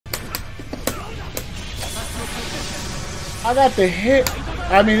I got the hit.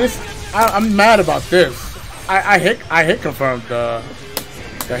 I mean, this. I'm mad about this. I hit confirmed the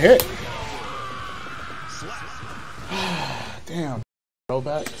hit. Damn.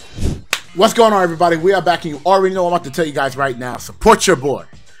 Rollback. What's going on, everybody? We are back, and you already know what I'm about to tell you guys right now. Support your boy.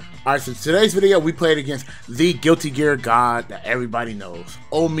 All right, so today's video, we played against the Guilty Gear god that everybody knows,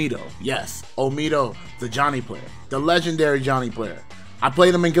 Omito. Yes, Omito, the Johnny player, the legendary Johnny player. I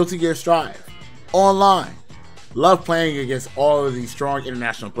played him in Guilty Gear Strive, online. Love playing against all of these strong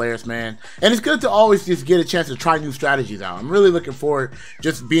international players, man. And it's good to always just get a chance to try new strategies out. I'm really looking forward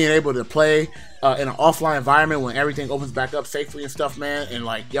just being able to play in an offline environment when everything opens back up safely and stuff, man. And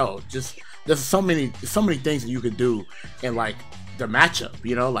like, yo, just there's so many things that you could do in like the matchup,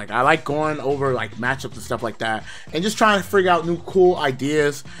 you know. Like, I like going over like matchups and stuff like that and just trying to figure out new cool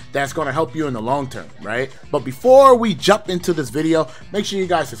ideas that's going to help you in the long term, right? But before we jump into this video, make sure you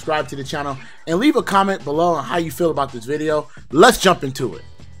guys subscribe to the channel and leave a comment below on how you feel about this video. Let's jump into it.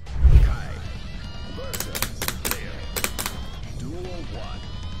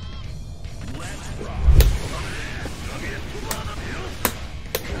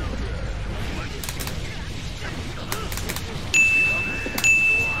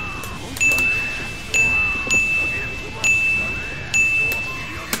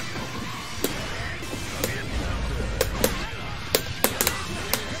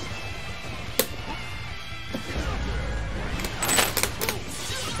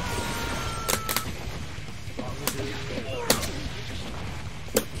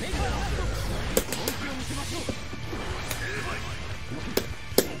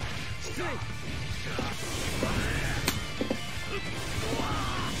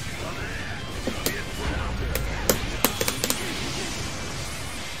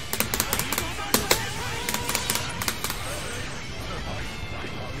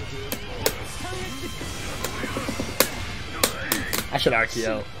 I should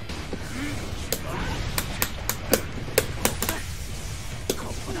RTO.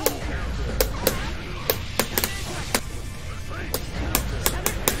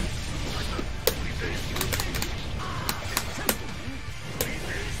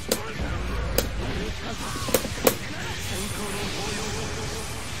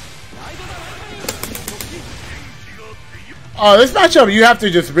 Oh, this matchup, you have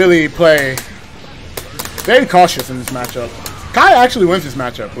to just really play very cautious in this matchup. Kai actually wins this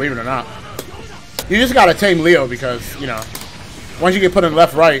matchup, believe it or not. You just gotta tame Leo because, you know, once you get put in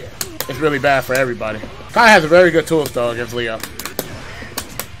left-right, it's really bad for everybody. Kai has a very good tools, though, against Leo.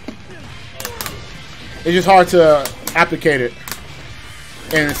 It's just hard to applicate it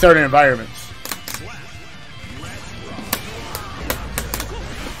in certain environments.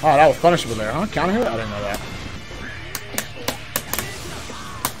 Oh, that was punishable there, huh? Counter hit? I didn't know that.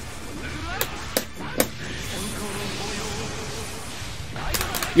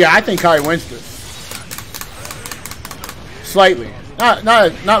 Yeah, I think Kai wins this. Slightly. Not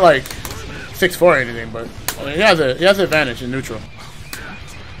like 6-4 or anything, but I mean, he has an advantage in neutral.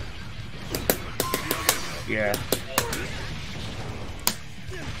 Yeah.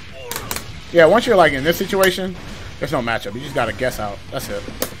 Yeah, once you're like in this situation, there's no matchup. You just gotta guess out. That's it.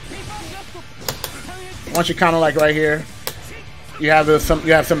 Once you're kinda like right here, you have some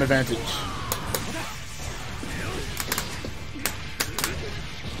advantage.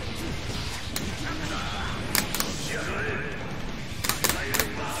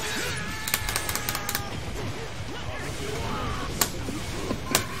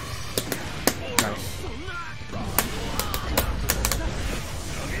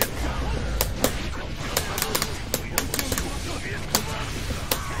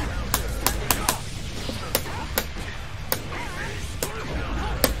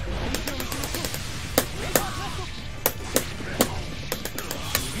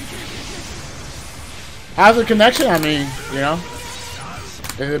 How's the connection? I mean, you know,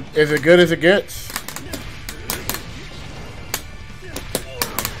 is it good as it gets?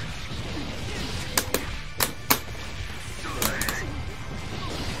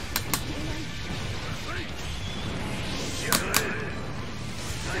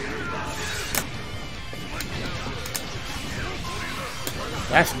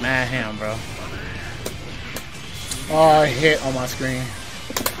 That's mad ham, bro. Oh, I hit on my screen.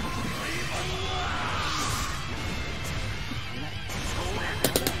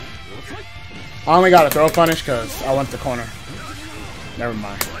 I only got a throw punish because I went to the corner. Never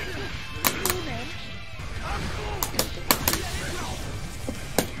mind.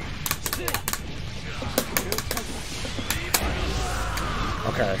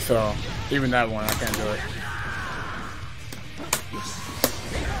 Okay, so even that one, I can't do it.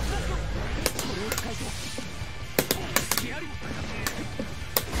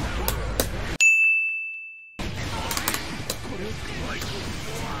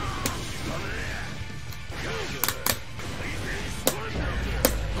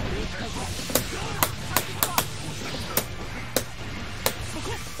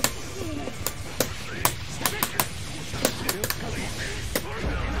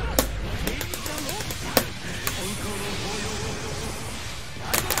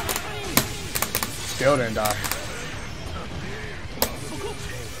 Still didn't die.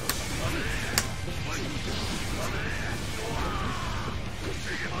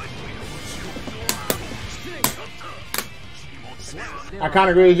 I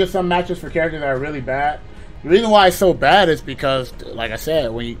kind of agree. Just some matches for characters that are really bad. The reason why it's so bad is because, like I said,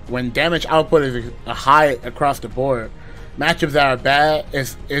 when damage output is high across the board, matchups that are bad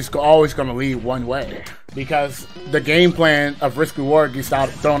is always going to lead one way. Because the game plan of risk reward gets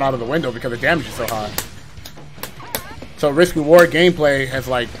thrown out of the window because the damage is so high. So risk reward gameplay has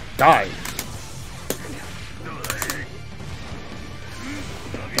like died.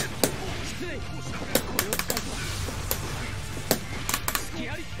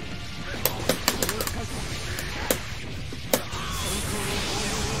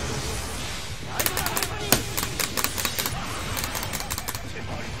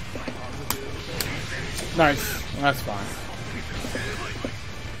 Nice, that's fine.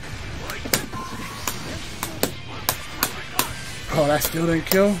 Oh, that still didn't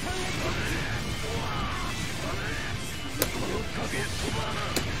kill?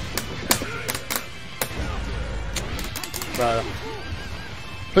 But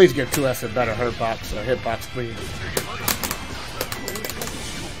please get 2S a better hurtbox or hitbox, please.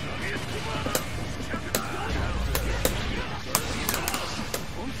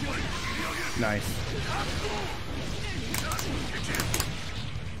 Nice.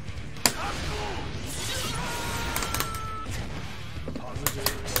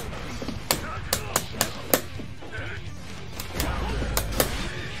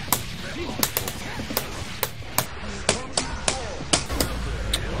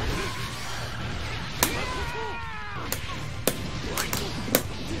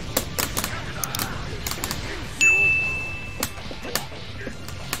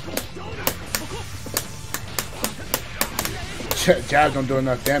 Jabs don't do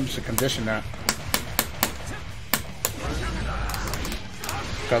enough damage to condition that.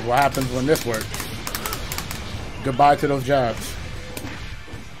 Because what happens when this works? Goodbye to those jabs.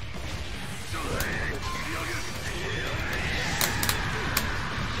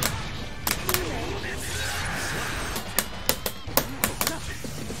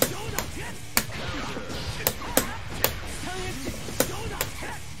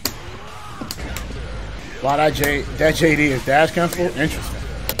 Wow, that JD is dash cancel? Interesting.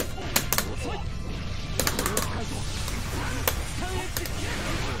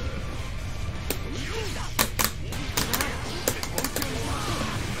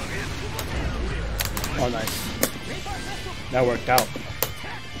 Oh, nice. That worked out.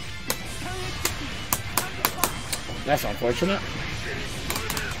 That's unfortunate.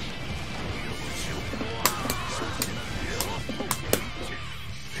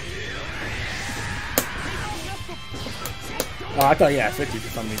 Oh, I thought he had 50 for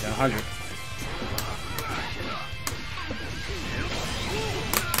some reason, 100.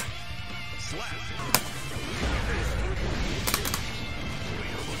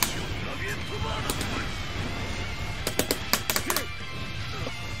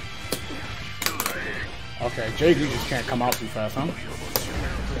 Okay, JD just can't come out too fast, huh?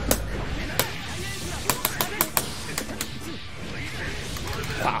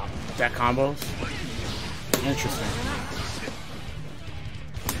 Wow, that combos? Interesting.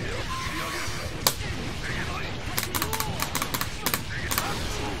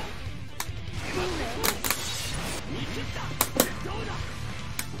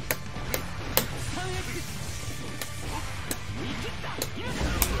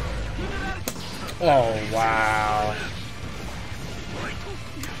 Oh, wow.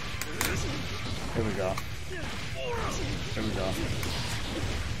 Here we go. Here we go.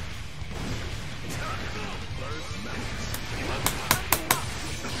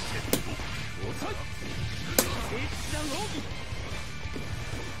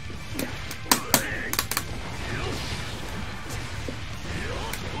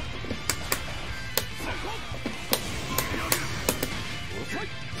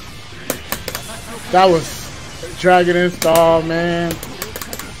 That was Dragon install, man.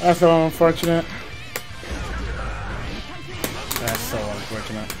 That's so unfortunate. That's so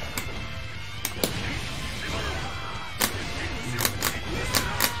unfortunate.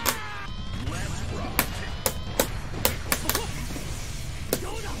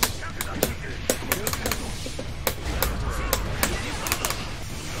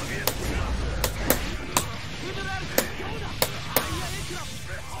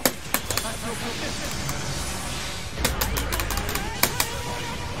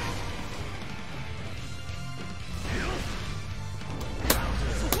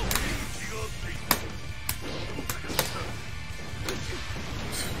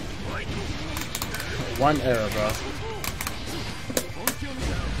 One error, bro.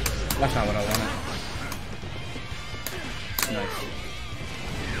 That's not what I wanted. Nice.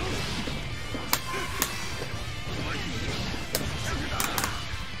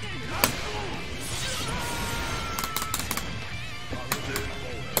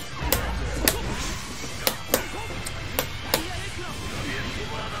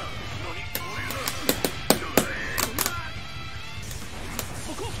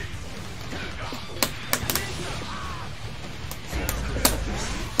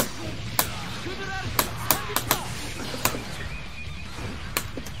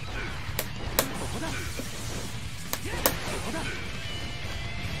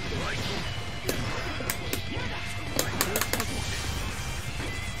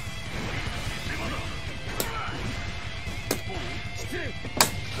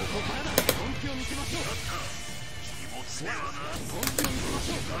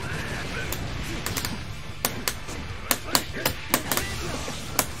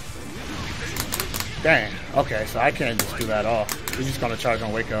 Dang, okay, so I can't just do that all. He's just gonna charge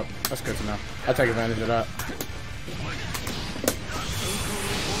on wake up. That's good to know. I'll take advantage of that.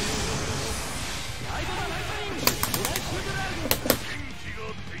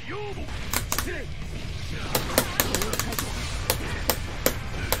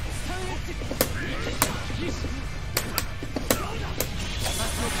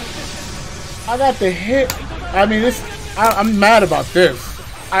 I got the hit. I mean, I'm mad about this.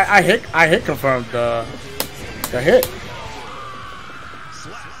 I hit confirmed the hit.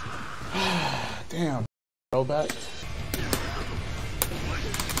 Damn. Rollback.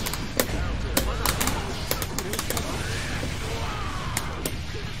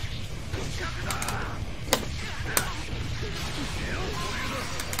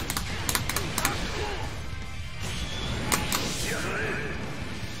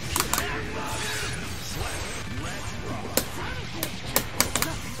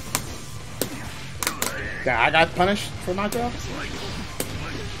 Yeah, I got punished for my job.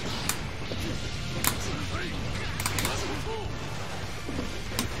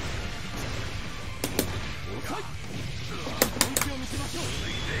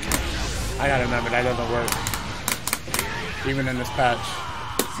 I gotta remember that doesn't work, even in this patch.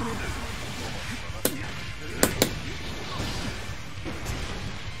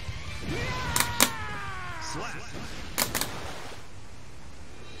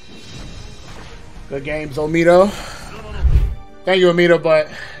 Good games, Omito. Thank you, Omito, but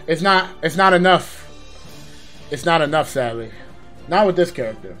it's not enough. It's not enough, sadly. Not with this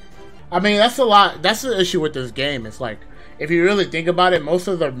character. I mean, that's a lot. That's the issue with this game. It's like, if you really think about it, most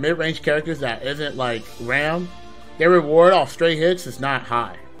of the mid-range characters that isn't like Ram, their reward off straight hits is not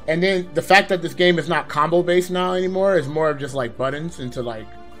high. And then the fact that this game is not combo based now anymore is more of just like buttons into like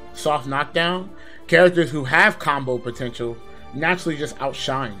soft knockdown. Characters who have combo potential naturally just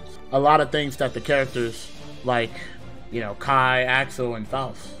outshines a lot of things that the characters like, you know, Kai, Axel, and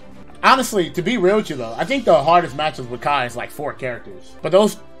Faust. Honestly, to be real with you though, I think the hardest matchups with Kai is like 4 characters. But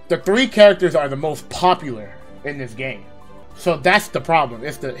the 3 characters are the most popular in this game. So that's the problem.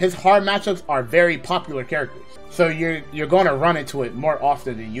 His hard matchups are very popular characters. So you're gonna run into it more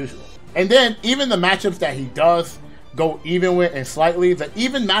often than usual. And then even the matchups that he does go even with and slightly, the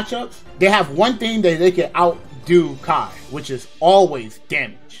even matchups, they have one thing that they can outdo Kai, which is always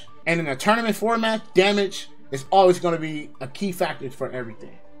damage. And in a tournament format, damage is always going to be a key factor for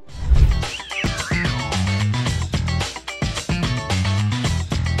everything.